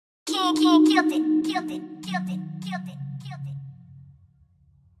I'm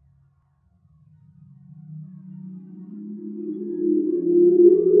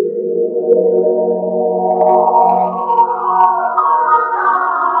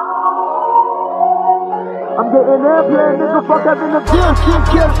getting airplane, nigga, fuck having a deal. Shit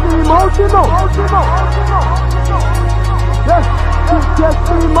gets me emotional. Yes, shit gets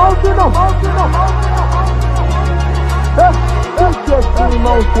me emotional. Yes, shit gets me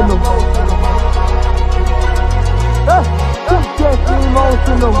emotional. Yes, shit gets me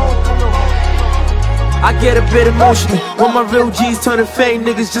emotional. I get a bit emotional when my real G's turning fake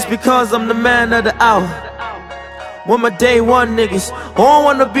niggas just because I'm the man of the hour. When my day one niggas all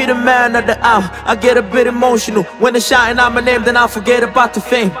wanna be the man of the hour. I get a bit emotional when they're shouting out my name, then I forget about the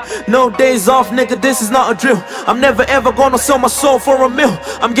fame. No days off, nigga, this is not a drill. I'm never ever gonna sell my soul for a meal.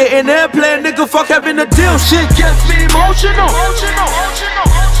 I'm getting airplane, nigga, fuck having a deal. Shit gets me emotional.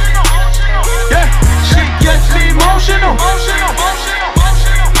 Yeah, shit gets me emotional.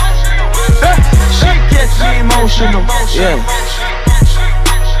 Yeah, shit gets me emotional. Yeah.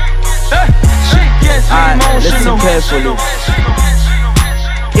 Listen carefully.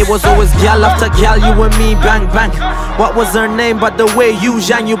 It was always gal after gal, you and me, bang bang. What was her name but the way you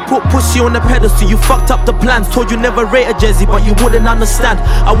Zhang? You put pussy on the pedestal, you fucked up the plans. Told you never rate a Jezzy, but you wouldn't understand.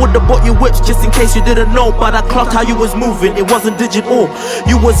 I would've bought you whips just in case you didn't know, but I clocked how you was moving, it wasn't digital.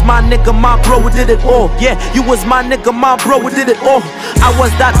 You was my nigga, my bro, we did it all. Yeah, you was my nigga, my bro, we did it all. I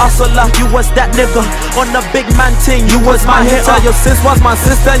was that hustler, you was that nigga. On the big man thing, you was my hitter. Your sis was my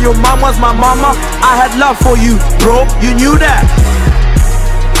sister, your mom was my mama. I had love for you, bro, you knew that.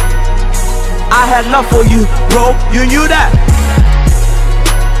 I had love for you, bro, you knew that.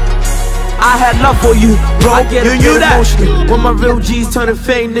 I had love for you, bro, you knew that. When my real G's turning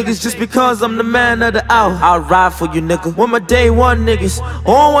fake niggas just because I'm the man of the hour. I'll ride for you, nigga. When my day one niggas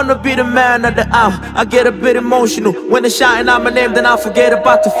all wanna be the man of the hour. I get a bit emotional when they're shouting out my name, then I forget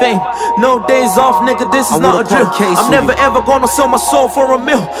about the fame. No days off, nigga, this is not a drill. I'm never ever gonna sell my soul for a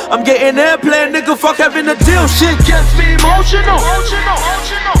meal. I'm getting airplane, nigga, fuck having a deal. Shit gets me emotional.